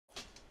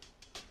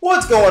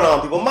What's going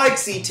on, people? Myke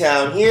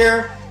C-Town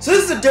here. So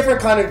this is a different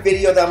kind of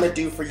video that I'm going to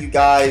do for you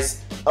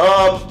guys.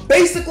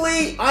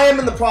 Basically, I am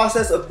in the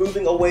process of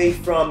moving away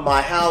from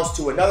my house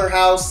to another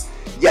house.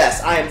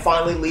 Yes, I am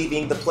finally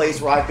leaving the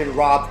place where I've been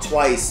robbed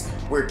twice,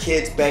 where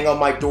kids bang on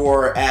my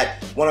door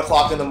at 1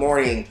 o'clock in the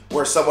morning,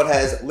 where someone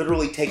has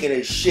literally taken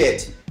a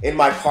shit in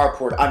my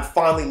carport. I'm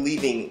finally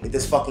leaving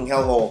this fucking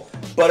hellhole.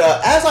 But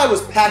as I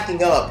was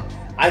packing up,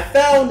 I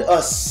found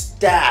a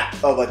stack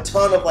of a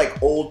ton of like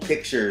old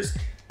pictures.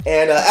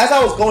 And as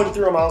I was going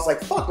through them, I was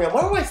like, fuck, man,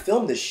 why don't I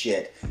film this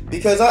shit?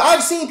 Because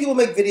I've seen people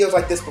make videos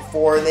like this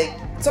before, and they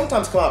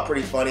sometimes come out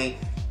pretty funny.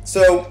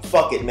 So,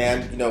 fuck it,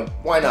 man. You know,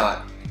 why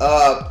not?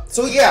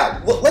 So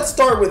yeah, let's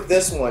start with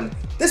this one.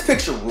 This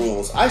picture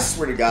rules. I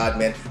swear to God,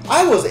 man.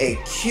 I was a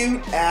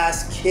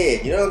cute-ass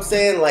kid. You know what I'm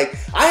saying? Like,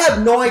 I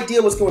have no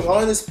idea what's going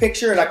on in this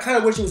picture, and I kind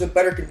of wish it was in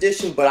better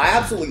condition, but I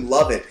absolutely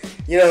love it.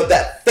 You know,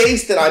 that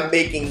face that I'm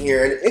making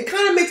here, and it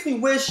kind of makes me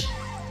wish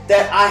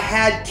that I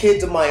had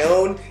kids of my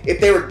own if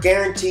they were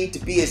guaranteed to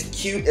be as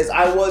cute as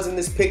I was in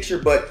this picture.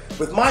 But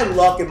with my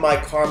luck and my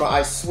karma,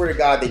 I swear to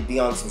God, they'd be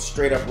on some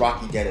straight up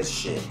Rocky Dennis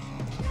shit.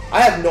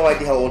 I have no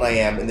idea how old I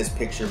am in this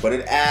picture, but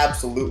it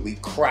absolutely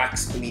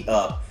cracks me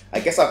up.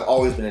 I guess I've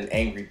always been an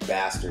angry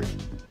bastard.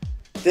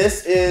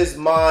 This is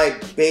my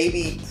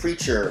baby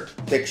preacher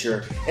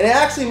picture, and it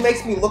actually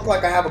makes me look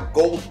like I have a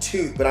gold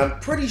tooth, but I'm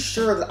pretty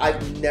sure that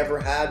I've never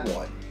had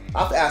one.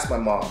 I'll have to ask my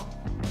mom.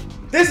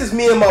 This is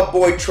me and my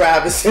boy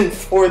Travis in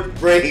 4th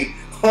grade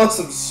on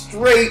some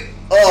straight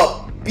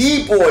up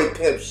b-boy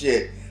pimp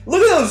shit.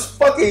 Look at those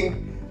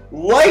fucking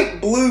light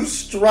blue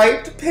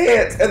striped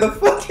pants and the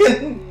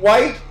fucking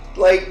white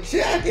like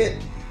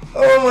jacket.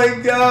 Oh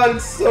my God,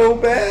 it's so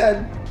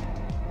bad.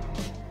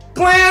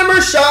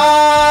 Glamour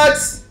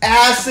shots!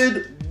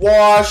 Acid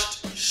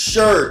washed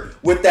shirt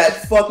with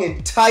that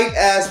fucking tight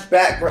ass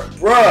background.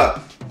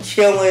 Bruh,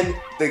 killing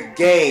the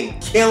game,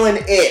 killing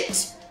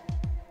it.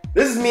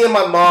 This is me and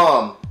my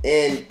mom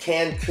in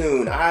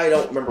Cancun. I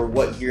don't remember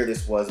what year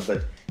this was,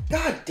 but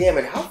god damn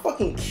it, how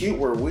fucking cute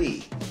were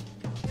we?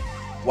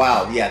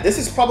 Wow, yeah, this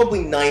is probably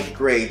 9th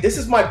grade. This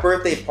is my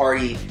birthday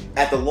party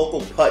at the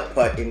local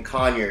putt-putt in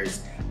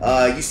Conyers.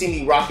 You see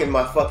me rocking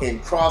my fucking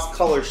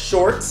cross-color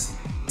shorts,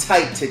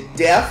 tight to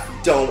death,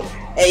 don't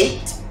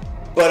hate.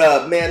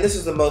 But man, this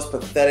is the most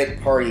pathetic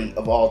party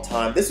of all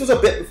time. This was a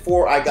bit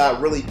before I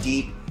got really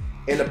deep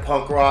into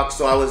punk rock,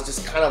 so I was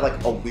just kind of like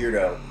a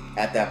weirdo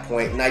at that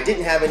point, and I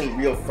didn't have any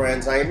real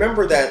friends. I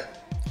remember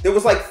that there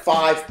was like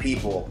 5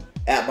 people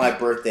at my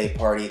birthday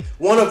party,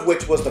 one of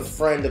which was the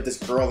friend of this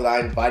girl that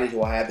I invited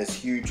who I had this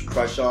huge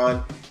crush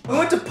on. We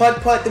went to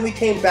putt-putt, then we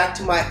came back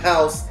to my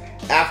house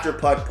after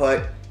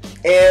putt-putt,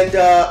 and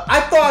I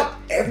thought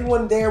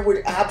everyone there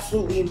would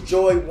absolutely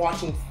enjoy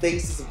watching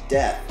Faces of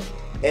Death.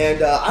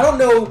 And I don't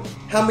know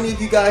how many of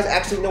you guys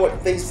actually know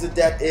what Faces of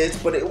Death is,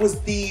 but it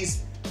was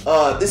this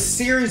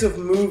series of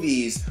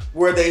movies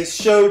where they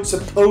showed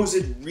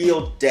supposed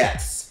real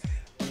deaths.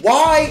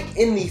 Why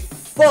in the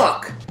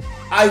fuck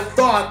I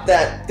thought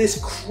that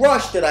this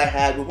crush that I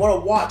had would want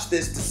to watch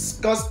this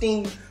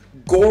disgusting,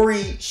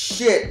 gory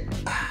shit?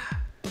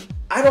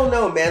 I don't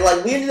know, man.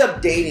 Like, we ended up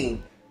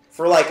dating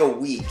for like a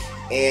week,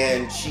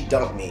 and she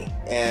dumped me,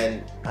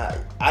 and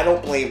I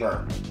don't blame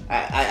her.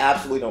 I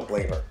absolutely don't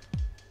blame her.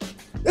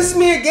 This is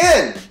me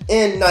again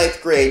in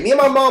 9th grade. Me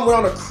and my mom went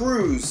on a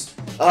cruise.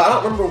 I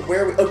don't remember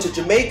where to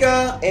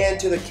Jamaica and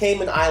to the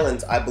Cayman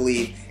Islands, I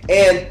believe.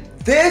 And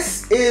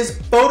this is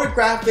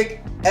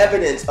photographic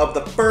evidence of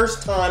the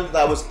first time that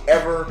I was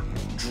ever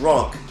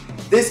drunk.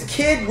 This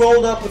kid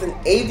rolled up with an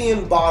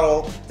avian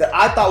bottle that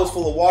I thought was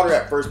full of water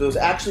at first, but it was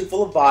actually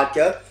full of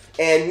vodka.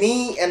 And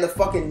me and the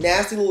fucking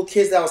nasty little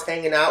kids that I was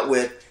hanging out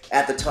with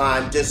at the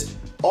time just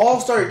all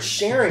started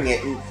sharing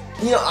it. And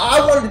you know,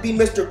 I wanted to be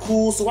Mr.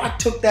 Cool, so I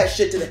took that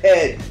shit to the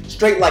head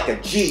straight like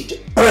a G,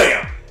 just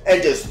bam,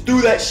 and just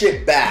threw that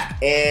shit back.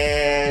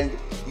 And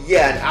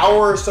yeah, an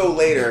hour or so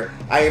later,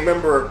 I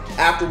remember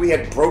after we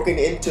had broken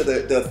into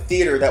the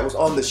theater that was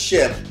on the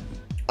ship,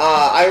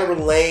 I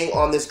remember laying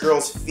on this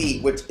girl's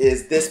feet, which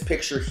is this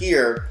picture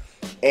here,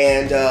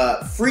 and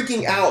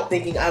freaking out,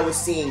 thinking I was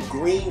seeing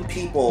green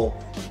people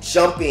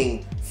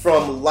jumping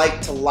from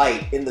light to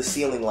light in the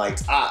ceiling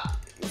lights.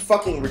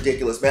 Fucking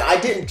ridiculous, man. I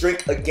didn't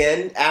drink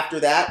again after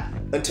that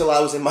until I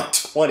was in my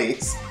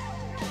 20s.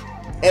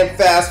 And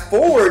fast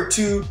forward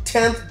to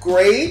 10th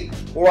grade,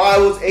 where I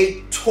was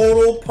a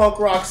total punk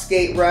rock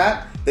skate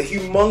rat. The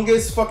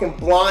humongous fucking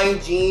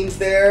blind jeans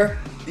there,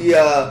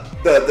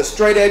 the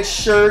straight edge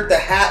shirt, the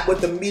hat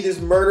with the Meat is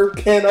Murder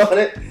pin on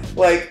it.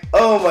 Like,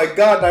 oh my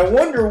God, and I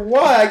wonder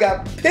why I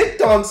got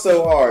picked on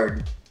so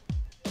hard.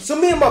 So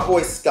me and my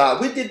boy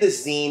Scott, we did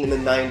this zine in the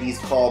 90s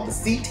called the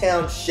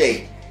C-Town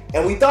Shake.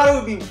 And we thought it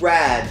would be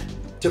rad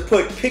to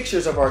put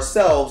pictures of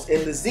ourselves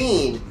in the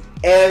zine.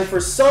 And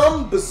for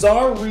some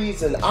bizarre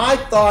reason, I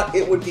thought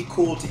it would be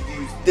cool to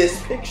use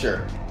this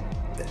picture.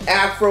 The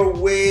afro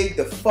wig,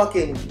 the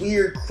fucking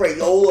weird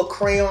Crayola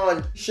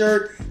crayon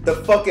shirt, the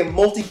fucking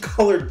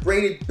multicolored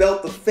braided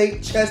belt, the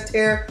fake chest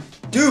hair.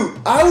 Dude,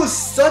 I was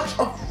such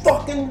a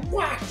fucking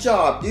whack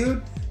job,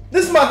 dude.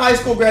 This is my high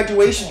school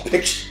graduation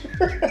picture.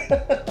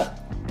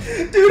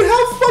 Dude,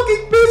 how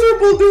fucking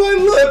miserable do I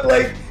look?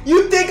 Like,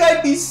 you'd think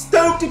I'd be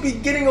stoked to be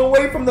getting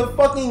away from the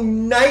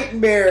fucking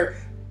nightmare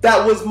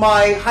that was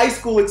my high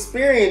school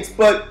experience,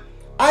 but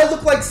I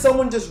look like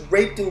someone just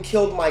raped and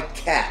killed my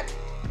cat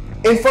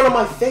in front of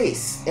my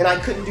face, and I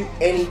couldn't do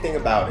anything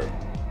about it.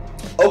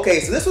 Okay,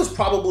 so this was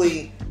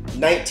probably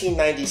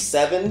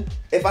 1997,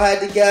 if I had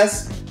to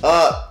guess.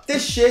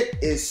 This shit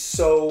is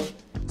so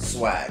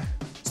swag.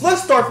 So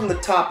let's start from the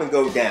top and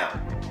go down.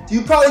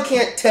 You probably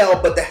can't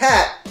tell, but the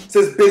hat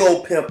says Big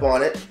Old Pimp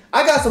on it.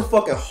 I got some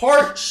fucking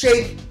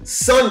heart-shaped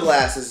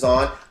sunglasses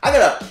on. I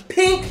got a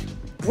pink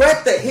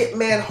Bret the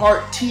Hitman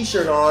Hart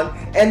t-shirt on,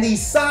 and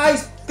these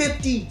size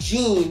 50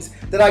 jeans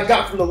that I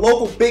got from the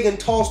local big and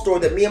tall store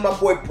that me and my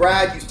boy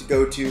Brad used to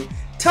go to.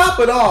 Top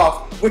it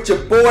off with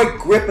your boy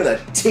gripping a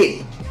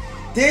titty.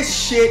 This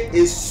shit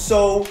is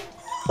so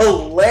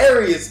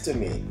hilarious to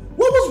me.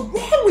 What was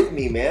wrong with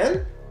me,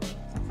 man?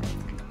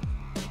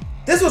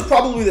 This was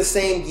probably the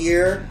same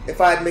year,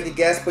 if I had to make a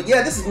guess. But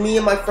yeah, this is me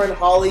and my friend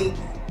Holly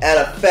at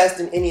a fest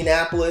in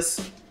Indianapolis.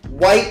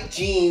 White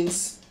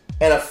jeans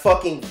and a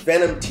fucking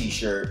Venom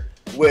t-shirt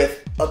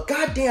with a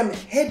goddamn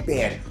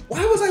headband.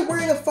 Why was I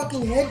wearing a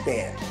fucking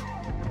headband?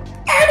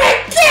 Oh my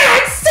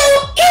god, so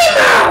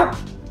emo!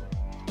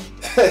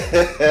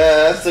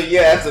 So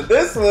yeah, so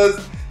this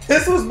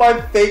was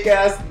my fake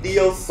ass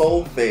Neo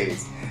Soul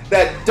phase.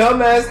 That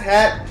dumbass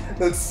hat,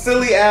 the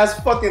silly ass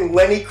fucking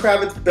Lenny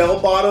Kravitz bell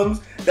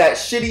bottoms, that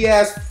shitty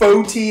ass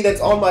faux tee that's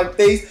on my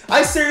face.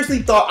 I seriously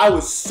thought I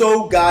was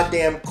so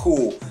goddamn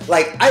cool.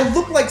 Like, I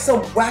look like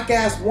some whack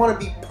ass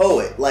wannabe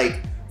poet,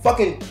 like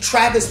fucking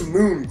Travis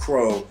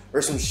Mooncrow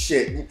or some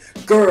shit.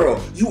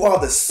 Girl, you are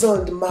the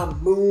sun to my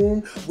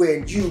moon.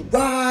 When you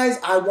rise,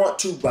 I want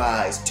to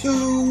rise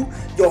too.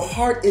 Your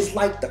heart is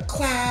like the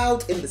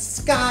clouds in the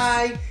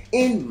sky.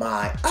 In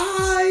my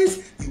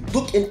eyes, you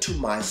look into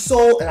my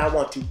soul, and I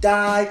want to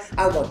die.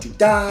 I want to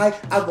die.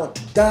 I want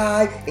to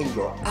die in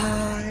your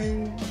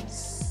eyes.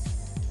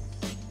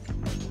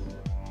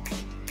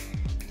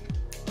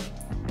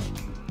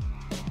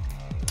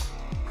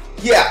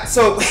 Yeah,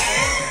 so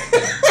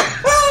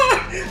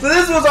so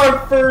this was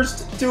our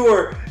first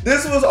tour.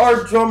 This was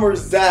our drummer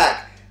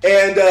Zach,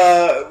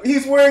 and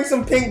he's wearing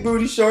some pink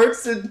booty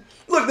shorts. And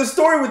look, the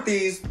story with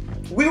these,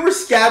 we were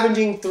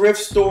scavenging thrift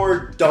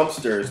store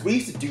dumpsters. We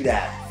used to do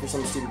that for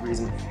some stupid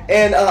reason.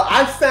 And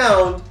I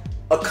found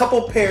a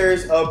couple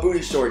pairs of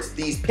booty shorts,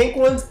 these pink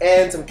ones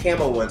and some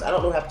camo ones. I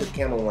don't know half the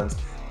camo ones.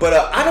 But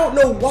I don't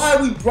know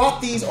why we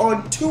brought these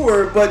on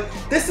tour, but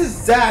this is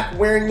Zach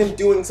wearing them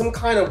doing some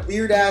kind of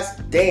weird ass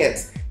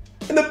dance.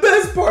 And the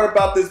best part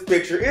about this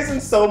picture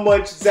isn't so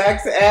much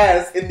Zach's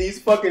ass in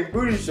these fucking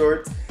booty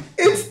shorts.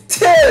 It's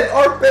Ted,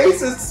 our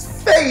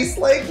bassist's face.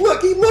 Like,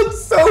 look, he looks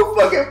so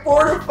fucking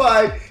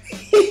mortified.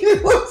 He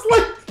looks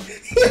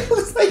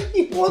like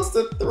he wants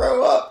to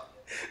throw up.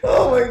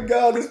 Oh my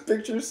god, this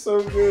picture is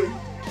so good.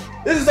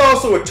 This is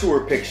also a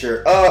tour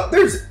picture.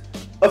 There's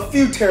a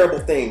few terrible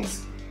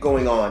things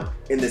going on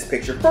in this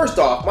picture. First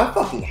off, my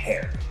fucking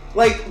hair.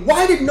 Like,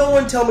 why did no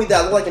one tell me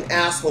that I look like an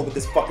asshole with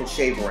this fucking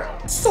shave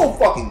around? It's so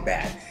fucking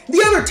bad.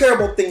 The other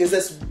terrible thing is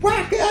this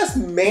whack-ass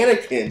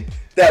mannequin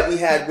that we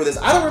had with us.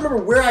 I don't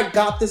remember where I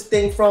got this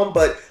thing from,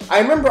 but I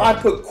remember I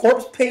put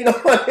corpse paint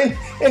on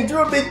and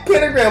drew a big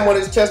pentagram on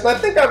his chest. And I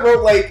think I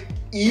wrote, like,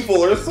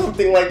 evil or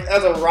something, like,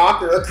 as a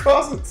rocker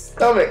across its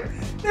stomach.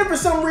 And for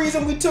some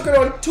reason, we took it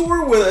on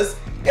tour with us,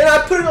 and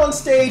I put it on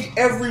stage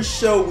every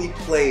show we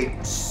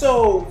played.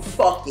 So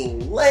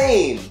fucking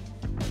lame.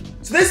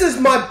 So this is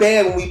my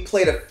band when we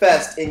played a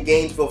fest in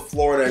Gainesville,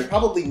 Florida in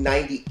probably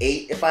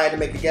 98, if I had to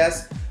make a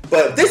guess.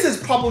 But this is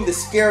probably the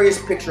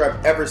scariest picture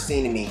I've ever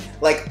seen of me.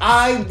 Like,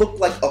 I look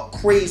like a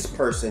crazed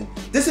person.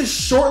 This is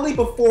shortly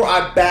before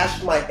I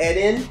bashed my head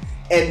in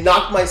and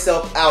knocked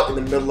myself out in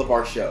the middle of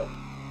our show.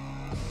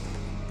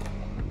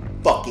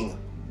 Fucking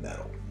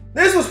metal.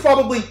 This was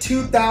probably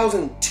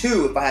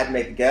 2002, if I had to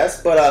make a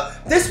guess.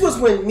 But this was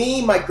when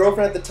me, my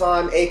girlfriend at the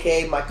time,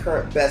 aka my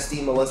current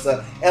bestie,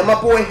 Melissa, and my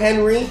boy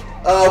Henry,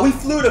 we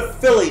flew to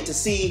Philly to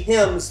see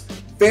him's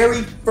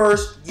very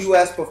first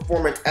US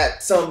performance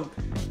at some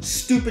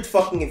stupid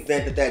fucking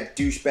event that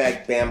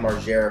douchebag Bam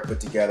Margera put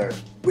together.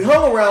 We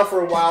hung around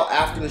for a while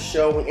after the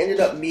show. We ended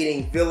up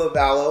meeting Villa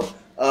Vallo,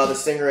 the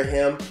singer of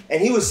him,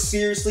 and he was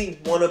seriously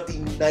one of the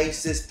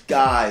nicest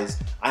guys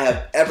I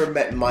have ever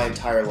met in my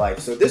entire life.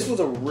 So this was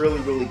a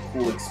really, really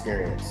cool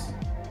experience.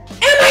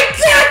 Oh my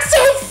god,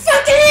 so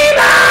fucking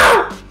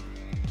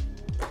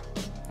emo!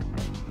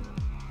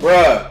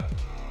 Bruh,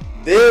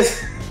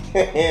 this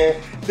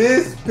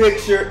this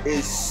picture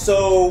is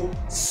so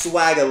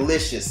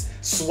swagalicious.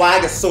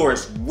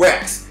 Swagasaurus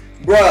Rex.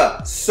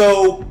 Bruh,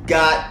 so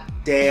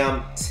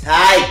goddamn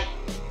tight.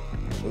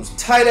 Those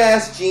tight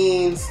ass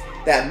jeans,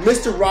 that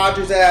Mr.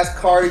 Rogers ass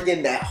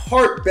cardigan, that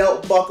heart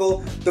belt buckle,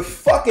 the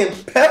fucking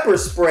pepper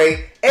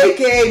spray,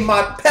 aka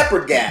my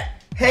pepper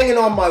gat, hanging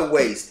on my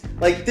waist.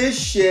 Like, this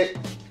shit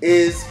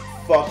is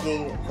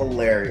fucking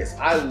hilarious.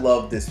 I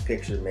love this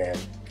picture, man.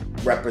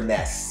 repping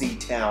that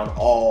C-Town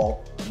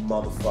all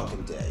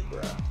motherfucking day,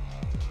 bro.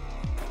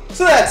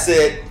 So that's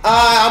it.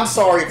 I'm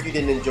sorry if you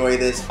didn't enjoy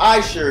this.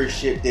 I sure as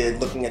shit did,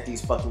 looking at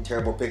these fucking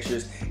terrible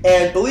pictures.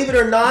 And believe it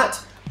or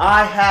not,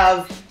 I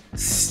have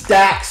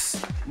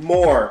stacks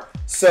more.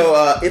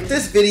 So if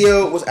this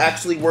video was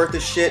actually worth a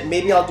shit,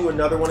 maybe I'll do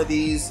another one of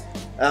these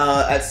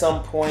at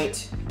some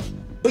point.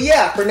 But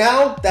yeah, for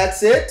now,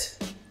 that's it.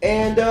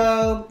 And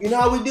you know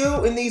how we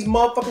do in these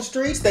motherfucking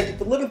streets. Thank you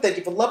for living, thank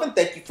you for loving,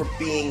 thank you for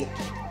being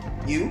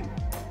you.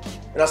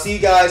 And I'll see you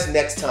guys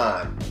next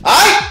time.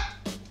 Alright?